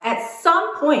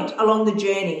point along the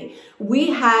journey,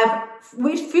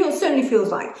 certainly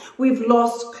feels like we've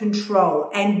lost control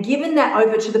and given that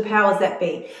over to the powers that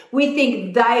be. We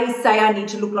think they say I need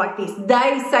to look like this.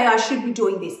 They say I should be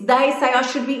doing this. They say I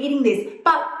should be eating this.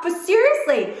 But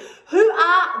seriously, who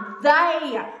are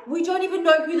they? We don't even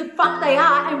know who the fuck they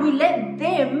are, and we let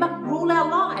them rule our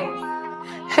lives.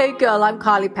 Hey girl, I'm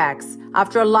Kylie Pax.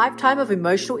 After a lifetime of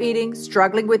emotional eating,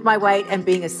 struggling with my weight, and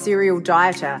being a serial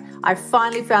dieter, I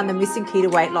finally found the missing key to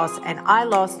weight loss, and I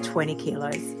lost 20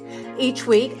 kilos. Each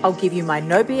week, I'll give you my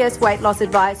no BS weight loss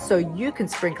advice so you can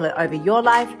sprinkle it over your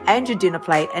life and your dinner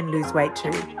plate and lose weight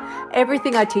too.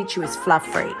 Everything I teach you is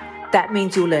fluff-free. That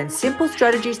means you'll learn simple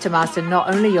strategies to master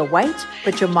not only your weight,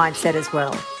 but your mindset as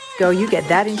well. Girl, you get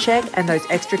that in check and those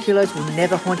extra kilos will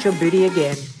never haunt your booty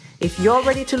again. If you're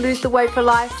ready to lose the weight for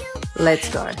life, let's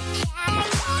go.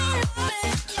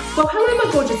 Well, hello,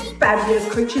 my gorgeous, fabulous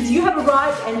creatures. You have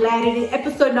arrived and landed in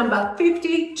episode number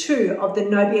 52 of the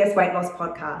No BS Weight Loss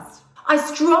Podcast. I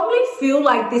strongly feel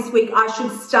like this week I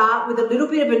should start with a little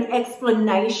bit of an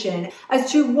explanation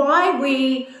as to why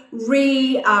we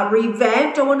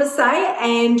revamped, I want to say,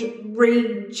 and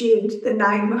rejigged the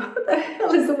name. What the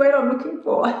hell is the word I'm looking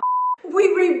for?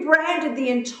 We rebranded the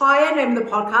entire name of the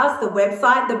podcast, the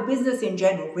website, the business in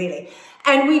general, really.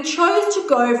 And we chose to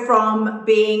go from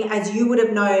being, as you would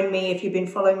have known me, if you've been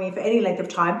following me for any length of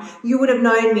time, you would have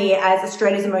known me as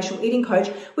Australia's emotional eating coach.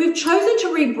 We've chosen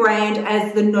to rebrand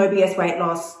as the No BS Weight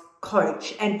Loss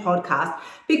Coach and podcast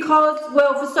because,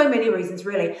 well, for so many reasons,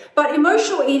 really. But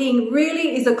emotional eating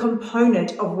really is a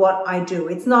component of what I do.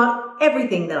 It's not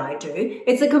everything that I do.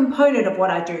 It's a component of what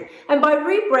I do. And by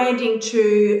rebranding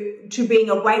to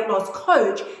being a weight loss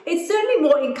coach, it certainly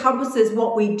more encompasses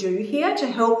what we do here to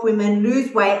help women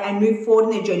lose weight and move forward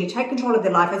in their journey, take control of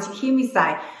their life. As you hear me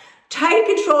say, take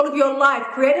control of your life,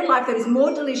 create a life that is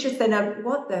more delicious than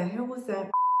what the hell was that?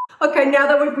 Okay, now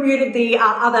that we've muted the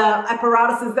other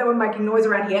apparatuses that were making noise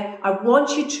around here, I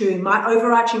want you to, my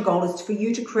overarching goal is for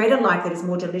you to create a life that is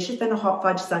more delicious than a hot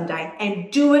fudge sundae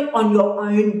and do it on your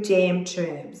own damn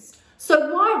terms.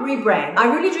 So why rebrand?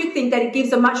 I really do think that it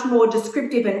gives a much more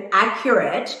descriptive and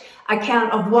accurate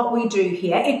account of what we do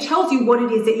here. It tells you what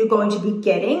it is that you're going to be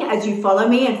getting as you follow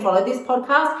me and follow this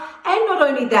podcast. And not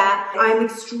only that, I'm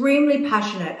extremely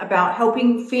passionate about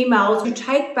helping females to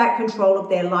take back control of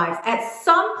their life. At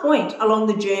some point along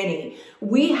the journey,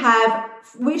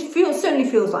 certainly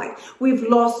feels like we've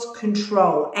lost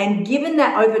control and given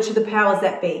that over to the powers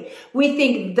that be. We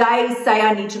think they say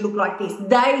I need to look like this.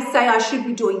 They say I should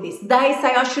be doing this. They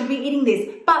say I should be eating this.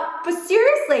 But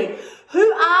seriously,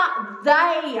 who are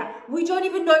they? We don't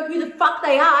even know who the fuck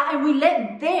they are, and we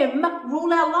let them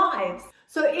rule our lives.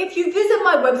 So if you visit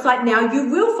my website now, you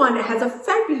will find it has a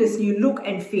fabulous new look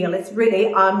and feel. It's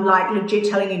really, I'm like legit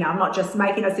telling you now, I'm not just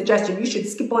making a suggestion. You should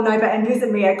skip on over and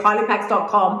visit me at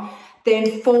kyliepax.com, then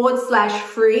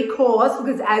 /free course,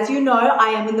 because as you know, I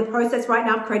am in the process right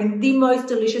now of creating the most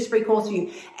delicious free course for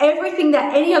you. Everything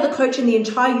that any other coach in the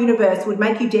entire universe would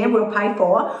make you damn well pay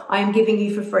for, I am giving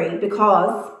you for free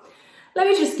because... Let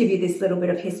me just give you this little bit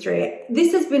of history.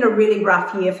 This has been a really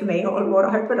rough year for me. Oh Lord,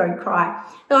 I hope I don't cry.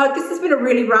 This has been a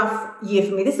really rough year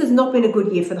for me. This has not been a good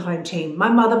year for the home team. My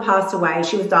mother passed away.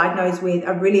 She was diagnosed with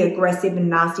a really aggressive and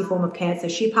nasty form of cancer.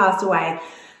 She passed away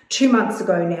 2 months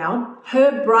ago now.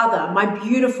 Her brother, my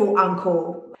beautiful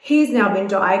uncle, he's now been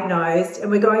diagnosed and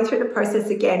we're going through the process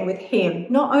again with him.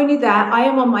 Not only that, I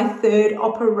am on my 3rd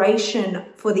operation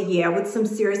for the year with some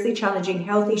seriously challenging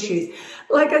health issues.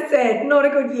 Like I said, not a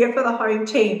good year for the home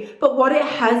team, but what it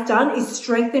has done is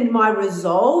strengthened my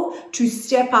resolve to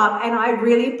step up. And I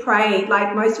really prayed,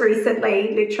 like most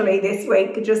recently, literally this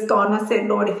week just gone, I said,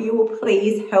 Lord, if you will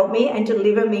please help me and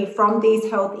deliver me from these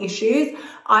health issues,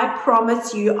 I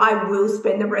promise you I will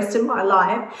spend the rest of my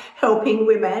life helping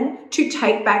women to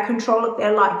take back control of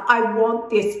their life. I want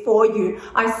this for you.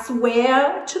 I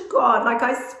swear to God, like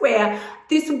I swear,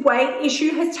 this weight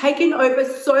issue has taken over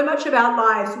so much of our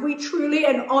lives. We truly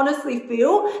and honestly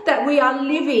feel that we are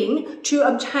living to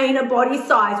obtain a body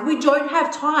size. We don't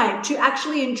have time to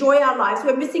actually enjoy our lives.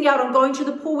 We're missing out on going to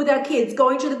the pool with our kids,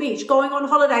 going to the beach, going on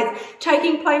holidays,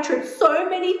 taking plane trips, so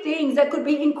many things that could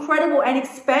be incredible and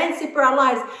expansive for our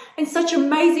lives and such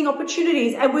amazing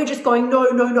opportunities. And we're just going, no.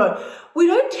 We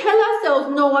don't tell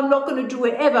ourselves, no, I'm not going to do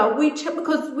it ever.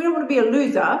 Because we don't want to be a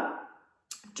loser.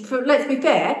 Let's be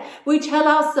fair, we tell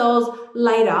ourselves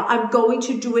later, I'm going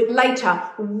to do it later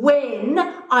when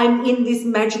I'm in this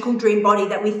magical dream body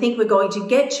that we think we're going to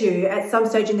get to at some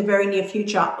stage in the very near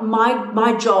future.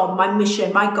 My job, my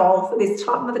mission, my goal for this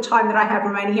time, the time that I have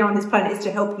remaining here on this planet is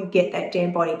to help you get that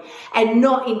damn body and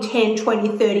not in 10,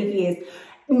 20, 30 years.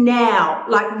 now,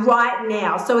 like right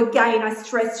now. So again, I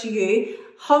stress to you,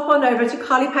 hop on over to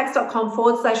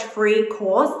carlypax.com/free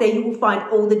course. There you will find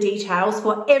all the details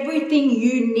for everything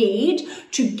you need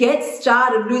to get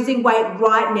started losing weight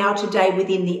right now today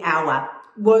within the hour.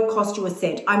 Won't cost you a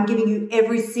cent. I'm giving you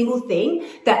every single thing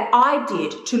that I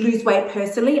did to lose weight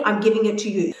personally. I'm giving it to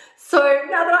you. So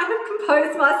now that I have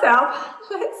composed myself,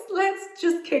 let's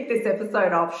just kick this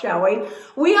episode off, shall we?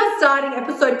 We are starting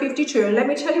episode 52, and let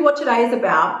me tell you what today is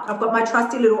about. I've got my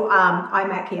trusty little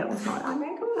iMac here. It's not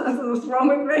iMac. What's wrong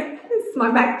with me? It's my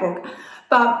MacBook.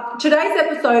 But today's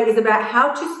episode is about how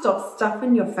to stop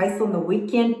stuffing your face on the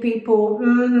weekend, people.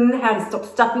 How to stop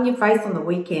stuffing your face on the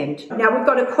weekend. Now, we've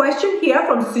got a question here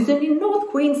from Susan in North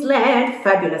Queensland.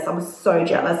 Fabulous. I'm so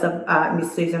jealous of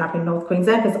Miss Susan up in North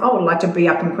Queensland because I would like to be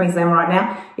up in Queensland right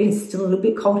now. It is still a little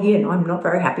bit cold here and I'm not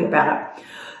very happy about it.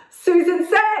 Susan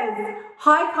says,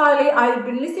 "Hi Kylie, I've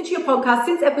been listening to your podcast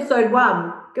since episode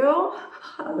 1. Girl,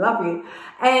 I love you.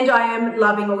 And I am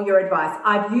loving all your advice.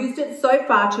 I've used it so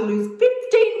far to lose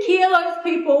 15 kilos,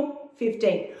 people.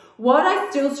 15. What I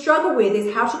still struggle with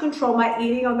is how to control my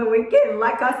eating on the weekend.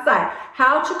 Like I say,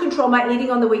 how to control my eating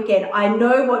on the weekend. I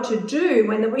know what to do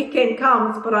when the weekend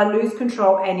comes, but I lose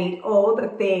control and eat all the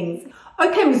things."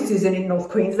 Okay, Miss Susan in North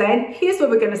Queensland, here's where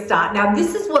we're going to start. Now,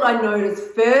 this is what I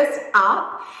noticed first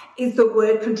up is the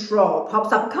word control.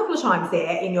 Pops up a couple of times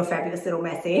there in your fabulous little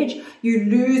message. You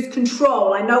lose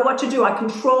control. I know what to do. I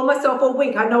control myself all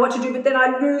week. I know what to do, but then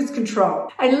I lose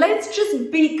control. And let's just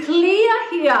be clear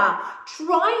here.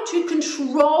 Trying to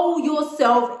control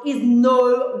yourself is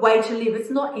no way to live. It's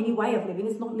not any way of living.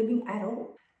 It's not living at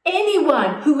all.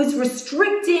 Anyone who is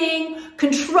restricting,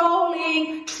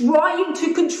 controlling, trying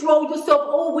to control yourself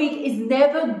all week is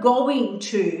never going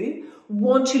to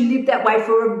want to live that way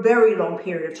for a very long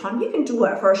period of time. You can do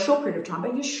it for a short period of time,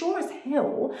 but you're sure as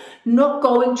hell not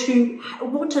going to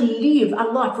want to live a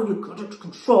life where you've got to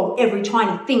control every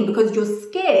tiny thing because you're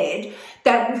scared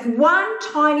that if one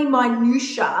tiny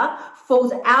minutia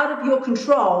falls out of your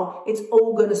control, it's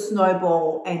all going to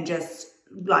snowball and just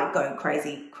like go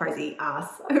crazy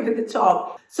ass over the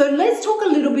top. So let's talk a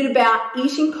little bit about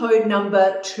eating code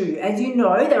number 2. As you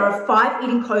know, there are 5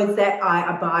 eating codes that I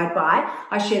abide by.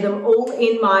 I share them all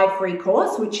in my free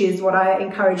course, which is what I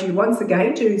encourage you once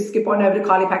again to skip on over to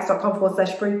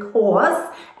carlypax.com/free course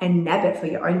and nab it for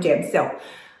your own damn self.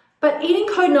 But eating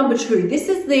code number 2, this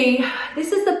is the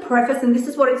preface and this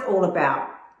is what it's all about.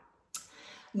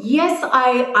 Yes,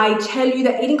 I tell you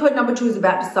that eating code number 2 is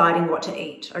about deciding what to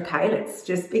eat. Okay, let's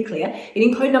just be clear.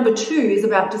 Eating code number 2 is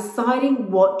about deciding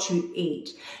what to eat.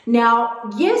 Now,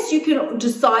 yes, you can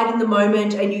decide in the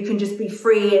moment and you can just be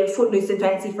free and footloose and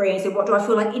fancy free and say, what do I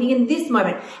feel like eating in this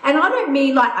moment? And I don't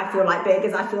mean like I feel like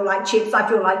burgers, I feel like chips, I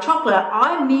feel like chocolate.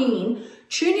 I mean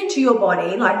tune into your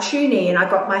body, like tune in. I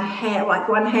got my hand, like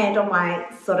one hand on my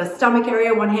sort of stomach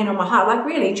area, one hand on my heart, like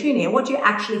really tune in. What do you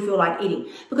actually feel like eating?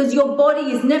 Because your body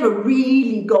is never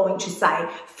really going to say,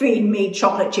 feed me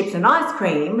chocolate chips and ice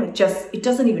cream. It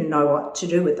doesn't even know what to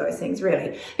do with those things,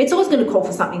 really. It's always going to call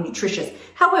for something nutritious.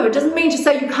 However, it doesn't mean to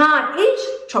say you can't eat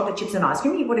chocolate chips and ice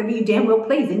cream. Eat whatever you damn well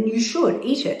please, and you should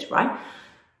eat it, right?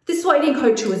 This is what eating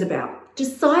code 2 is about.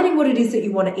 Deciding what it is that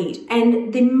you want to eat.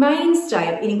 And the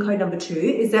mainstay of eating code number 2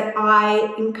 is that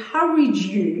I encourage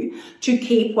you to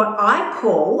keep what I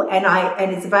call, and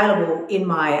it's available in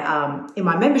my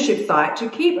membership site, to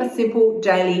keep a simple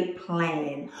daily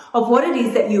plan of what it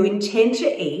is that you intend to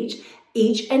eat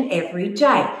each and every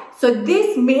day. So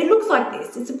it looks like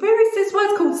this. That's why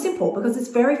it's called simple, because it's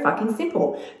very fucking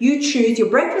simple. You choose your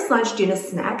breakfast, lunch, dinner,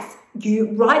 snacks.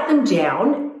 You write them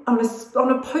down on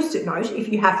a post-it note if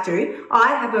you have to. I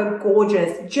have a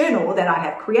gorgeous journal that I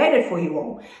have created for you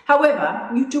all. However,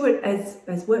 you do it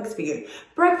as works for you.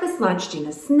 Breakfast, lunch,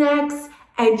 dinner, snacks,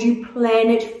 and you plan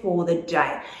it for the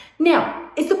day. Now,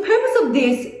 is the purpose of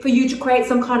this for you to create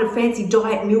some kind of fancy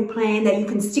diet meal plan that you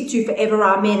can stick to forever,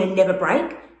 amen, and never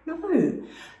break? No.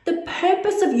 The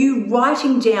purpose of you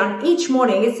writing down each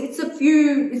morning,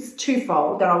 it's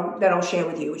twofold that I'll share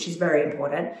with you, which is very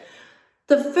important.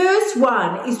 The first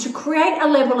one is to create a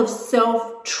level of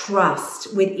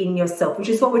self-trust within yourself, which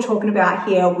is what we're talking about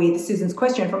here with Susan's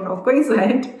question from North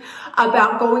Queensland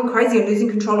about going crazy and losing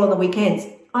control on the weekends.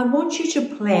 I want you to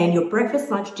plan your breakfast,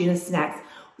 lunch, dinner, snacks.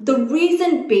 The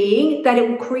reason being that it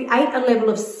will create a level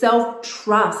of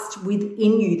self-trust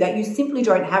within you that you simply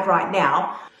don't have right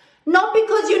now. Not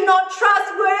because you're not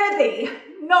trustworthy,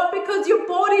 not because your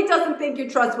body doesn't think you're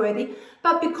trustworthy,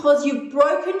 but because you've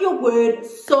broken your word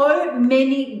so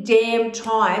many damn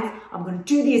times. I'm going to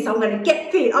do this. I'm going to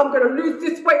get fit. I'm going to lose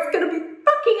this weight. It's going to be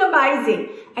fucking amazing.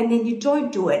 And then you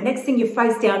don't do it. Next thing you're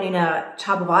face down in a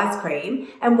tub of ice cream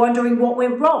and wondering what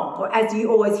went wrong. Or as you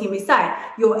always hear me say,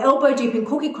 you're elbow deep in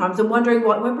cookie crumbs and wondering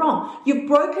what went wrong. You've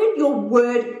broken your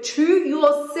word to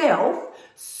yourself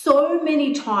so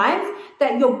many times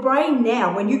that your brain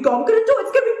now, when you go, I'm going to do it,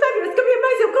 it's going to be fabulous, it's going to be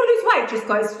amazing, I'm going to lose weight, just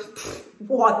goes,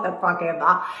 what the fuck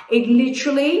ever. It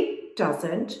literally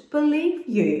doesn't believe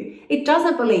you. It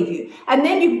doesn't believe you. And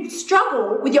then you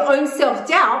struggle with your own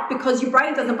self-doubt because your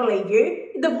brain doesn't believe you.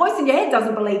 The voice in your head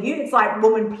doesn't believe you. It's like,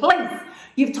 woman, please.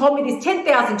 You've told me this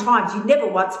 10,000 times. You never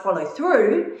once follow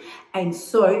through. And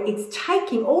so it's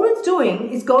taking, all it's doing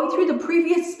is going through the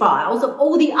previous files of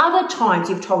all the other times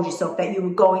you've told yourself that you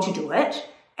were going to do it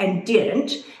and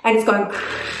didn't. And it's going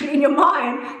in your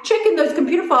mind, checking those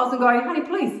computer files and going, honey,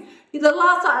 please. The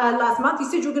last month you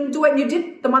said you were going to do it and you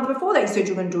did. The month before that you said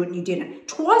you were going to do it and you didn't.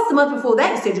 Twice the month before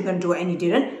that you said you were going to do it and you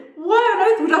didn't. Why on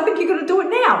earth would I think you're going to do it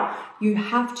now? You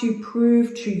have to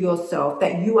prove to yourself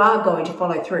that you are going to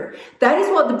follow through. That is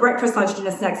what the breakfast, lunch,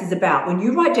 dinner, snacks is about. When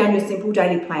you write down your simple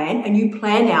daily plan and you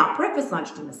plan out breakfast,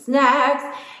 lunch, dinner,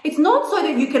 snacks, it's not so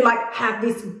that you can like have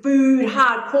this food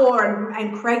hardcore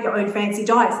and create your own fancy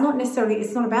diet.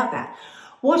 It's not about that.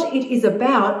 What it is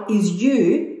about is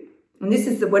you. And this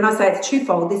is when I say it's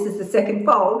twofold, this is the second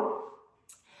fold.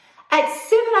 At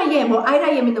 7 a.m. or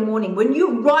 8 a.m. in the morning, when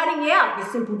you're writing out your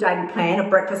simple daily plan of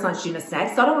breakfast, lunch, dinner,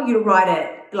 snacks, I don't want you to write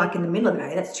it like in the middle of the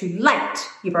day. That's too late.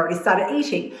 You've already started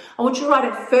eating. I want you to write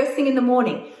it first thing in the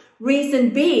morning. Reason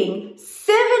being,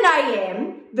 7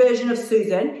 a.m. version of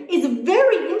Susan is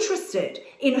very interested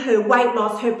in her weight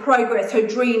loss, her progress, her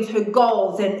dreams, her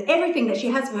goals, and everything that she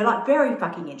has for her life. Very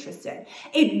fucking interested.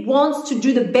 It wants to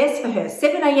do the best for her.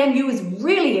 7 a.m. you is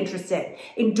really interested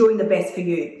in doing the best for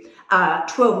you.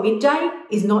 12 midday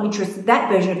is not interested.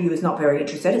 That version of you is not very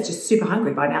interested. It's just super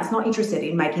hungry by now. It's not interested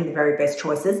in making the very best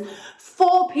choices.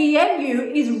 4 p.m. you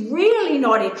is really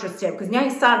not interested because now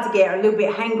you're starting to get a little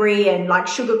bit hangry and like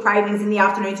sugar cravings in the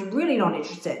afternoons. Really not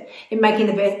interested in making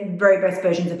the very best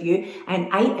versions of you. And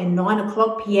 8 and 9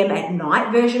 o'clock p.m. at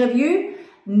night version of you,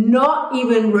 not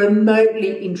even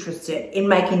remotely interested in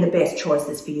making the best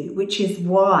choices for you, which is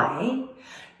why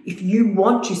if you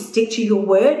want to stick to your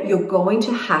word, you're going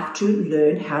to have to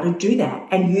learn how to do that.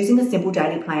 And using a simple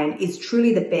daily plan is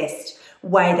truly the best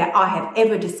way that I have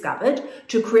ever discovered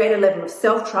to create a level of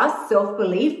self-trust,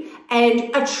 self-belief,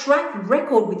 and a track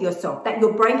record with yourself that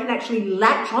your brain can actually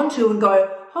latch onto and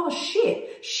go, oh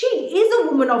shit, she is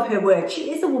a woman of her word.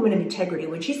 She is a woman of integrity.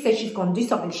 When she says she's going to do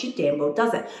something, she damn well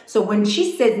does it. So when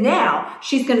she says now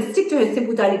she's going to stick to her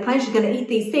simple daily plan, she's going to eat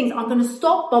these things, I'm going to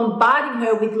stop bombarding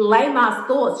her with lame-ass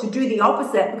thoughts to do the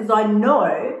opposite because I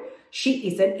know she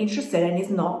isn't interested and is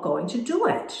not going to do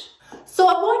it. So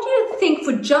I want you to think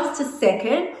for just a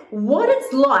second what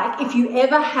it's like if you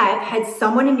ever have had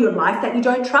someone in your life that you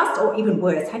don't trust, or even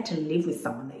worse, had to live with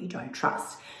someone that you don't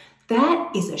trust.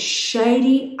 That is a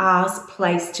shady ass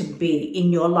place to be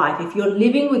in your life. If you're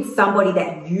living with somebody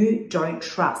that you don't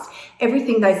trust,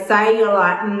 everything they say, you're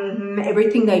like,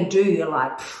 everything they do, you're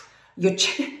like, you're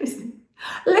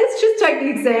Let's just take the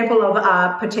example of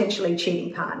a potentially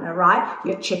cheating partner, right?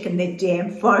 You're checking their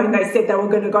damn phone. They said they were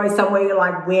going to go somewhere. You're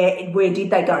like, where did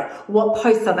they go? What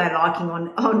posts are they liking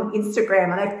on Instagram?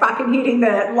 Are they fucking hitting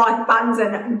the like buttons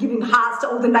and giving hearts to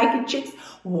all the naked chicks?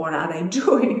 What are they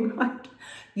doing?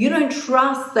 You don't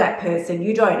trust that person.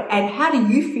 You don't. And how do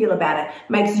you feel about it?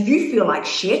 Makes you feel like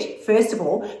shit. First of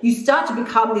all, you start to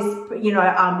become this,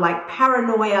 like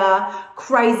paranoia,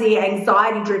 crazy,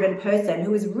 anxiety-driven person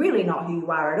who is really not who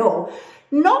you are at all.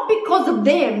 Not because of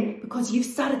them, because you've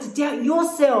started to doubt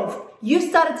yourself. You've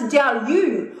started to doubt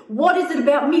you. What is it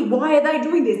about me? Why are they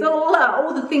doing this?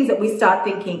 All the things that we start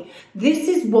thinking. This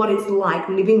is what it's like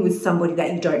living with somebody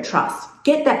that you don't trust.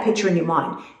 Get that picture in your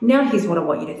mind. Now here's what I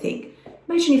want you to think.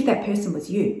 Imagine if that person was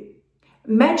you.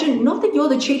 Imagine, not that you're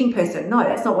the cheating person. No,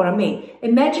 that's not what I mean.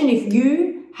 Imagine if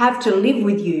you have to live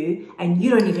with you and you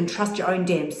don't even trust your own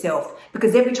damn self.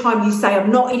 Because every time you say,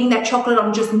 I'm not eating that chocolate,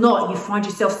 I'm just not, you find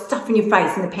yourself stuffing your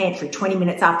face in the pantry 20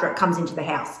 minutes after it comes into the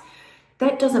house.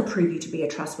 That doesn't prove you to be a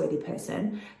trustworthy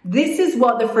person. This is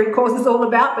what the free course is all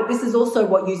about, but this is also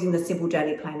what using the simple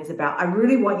daily plan is about. I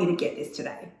really want you to get this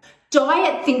today.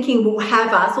 Diet thinking will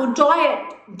have us, or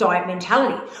diet diet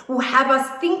mentality will have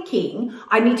us thinking,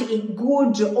 I need to eat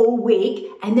good all week,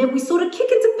 and then we sort of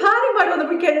kick into party mode on the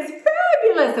weekend. It's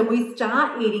fabulous, and we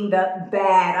start eating the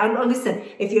bad. And listen,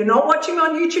 if you're not watching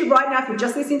on YouTube right now, if you're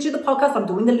just listening to the podcast, I'm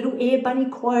doing the little air bunny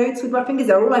quotes with my fingers.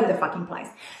 They're all over the fucking place.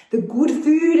 The good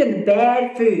food and the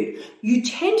bad food. You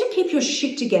tend to keep your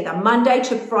shit together Monday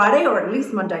to Friday, or at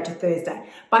least Monday to Thursday.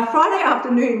 By Friday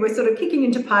afternoon, we're sort of kicking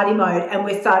into party mode, and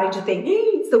we're starting to think,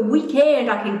 it's the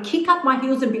weekend, I can kick up my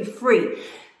heels and be free.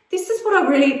 This is what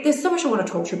there's so much I want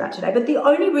to talk to you about today, but the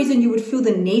only reason you would feel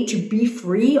the need to be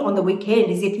free on the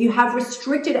weekend is if you have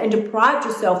restricted and deprived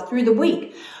yourself through the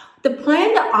week. The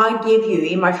plan that I give you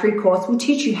in my free course will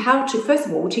teach you how to, first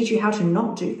of all, teach you how to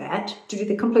not do that, to do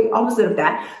the complete opposite of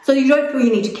that, so you don't feel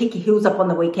you need to kick your heels up on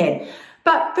the weekend.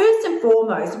 But first and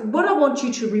foremost, what I want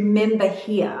you to remember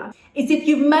here is if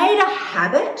you've made a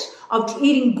habit of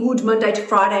eating good Monday to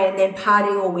Friday and then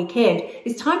partying all weekend,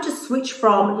 it's time to switch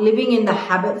from living in the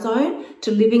habit zone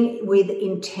to living with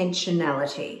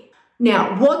intentionality.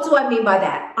 Now, what do I mean by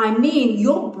that? I mean,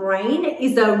 your brain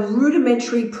is a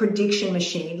rudimentary prediction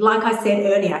machine. Like I said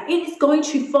earlier, it is going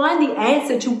to find the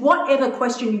answer to whatever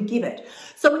question you give it.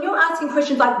 So when you're asking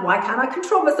questions like, why can't I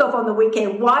control myself on the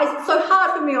weekend? Why is it so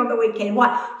hard for me on the weekend?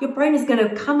 Why? Your brain is going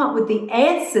to come up with the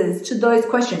answers to those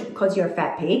questions because you're a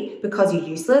fat pig, because you're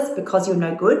useless, because you're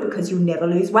no good, because you'll never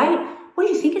lose weight. What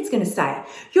do you think it's going to say?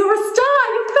 You're a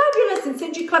star, you're fabulous, and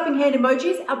send you clapping hand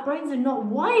emojis. Our brains are not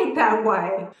wired that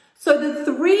way. So the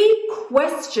 3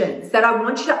 questions that I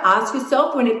want you to ask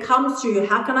yourself when it comes to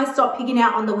how can I stop pigging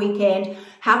out on the weekend?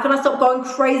 How can I stop going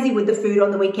crazy with the food on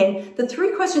the weekend? The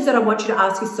 3 questions that I want you to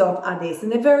ask yourself are this,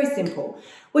 and they're very simple.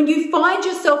 When you find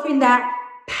yourself in that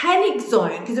panic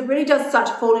zone, because it really does start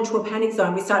to fall into a panic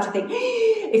zone, we start to think,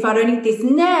 if I don't eat this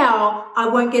now, I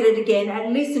won't get it again,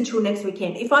 at least until next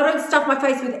weekend. If I don't stuff my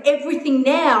face with everything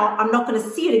now, I'm not going to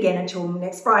see it again until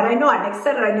next Friday night, next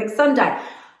Saturday, next Sunday.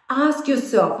 Ask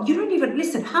yourself, you don't even,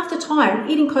 listen, half the time,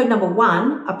 eating code number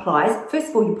 1 applies. First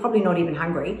of all, you're probably not even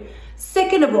hungry.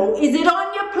 Second of all, is it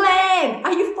on your plan?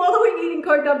 Are you following eating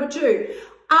code number 2?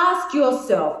 Ask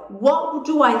yourself, what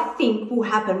do I think will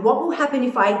happen? What will happen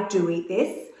if I do eat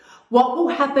this? What will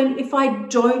happen if I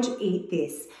don't eat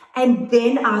this? And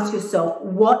then ask yourself,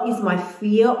 what is my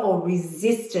fear or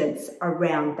resistance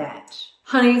around that?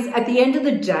 Honeys, at the end of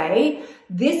the day,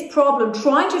 this problem,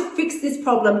 trying to fix this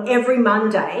problem every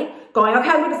Monday, going, okay,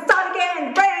 I'm going to start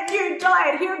again, brand new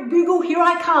diet, here at Google, here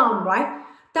I come, right?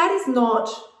 That is not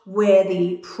where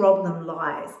the problem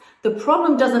lies. The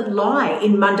problem doesn't lie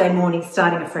in Monday morning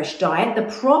starting a fresh diet. The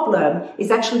problem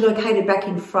is actually located back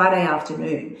in Friday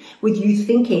afternoon with you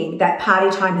thinking that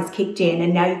party time has kicked in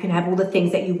and now you can have all the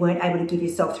things that you weren't able to give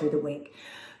yourself through the week.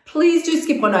 Please do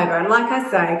skip on over. And like I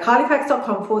say,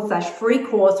 KyliePax.com/free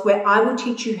course where I will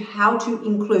teach you how to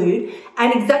include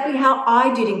and exactly how I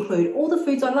did include all the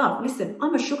foods I love. Listen,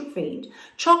 I'm a sugar fiend.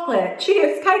 Chocolate,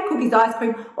 chips, cake, cookies, ice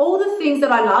cream, all the things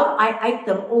that I love, I ate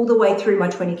them all the way through my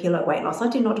 20-kilo weight loss. I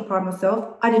did not deprive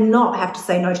myself. I did not have to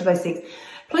say no to those things.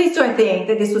 Please don't think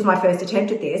that this was my first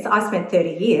attempt at this. I spent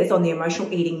 30 years on the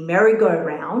emotional eating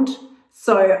merry-go-round.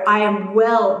 So I am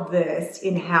well versed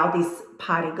in how this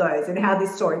party goes and how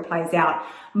this story plays out.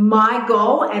 My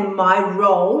goal and my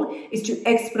role is to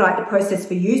expedite the process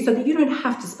for you so that you don't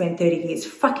have to spend 30 years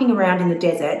fucking around in the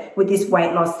desert with this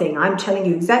weight loss thing. I'm telling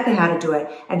you exactly how to do it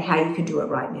and how you can do it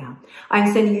right now.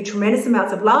 I'm sending you tremendous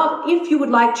amounts of love. If you would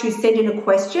like to send in a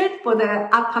question for the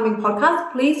upcoming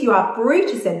podcast, please, you are free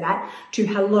to send that to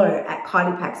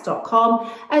hello@KyliePax.com.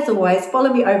 As always, follow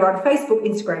me over on Facebook,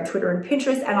 Instagram, Twitter, and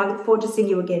Pinterest, and I look forward to seeing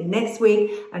you again next week.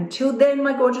 Until then,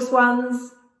 my gorgeous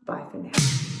ones, bye for now.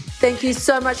 Thank you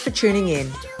so much for tuning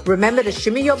in. Remember to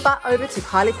shimmy your butt over to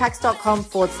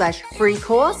KyliePax.com/free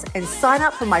course and sign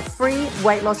up for my free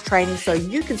weight loss training so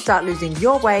you can start losing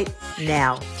your weight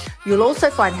now. You'll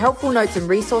also find helpful notes and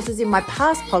resources in my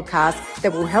past podcasts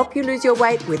that will help you lose your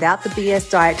weight without the BS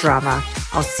diet drama.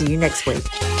 I'll see you next week.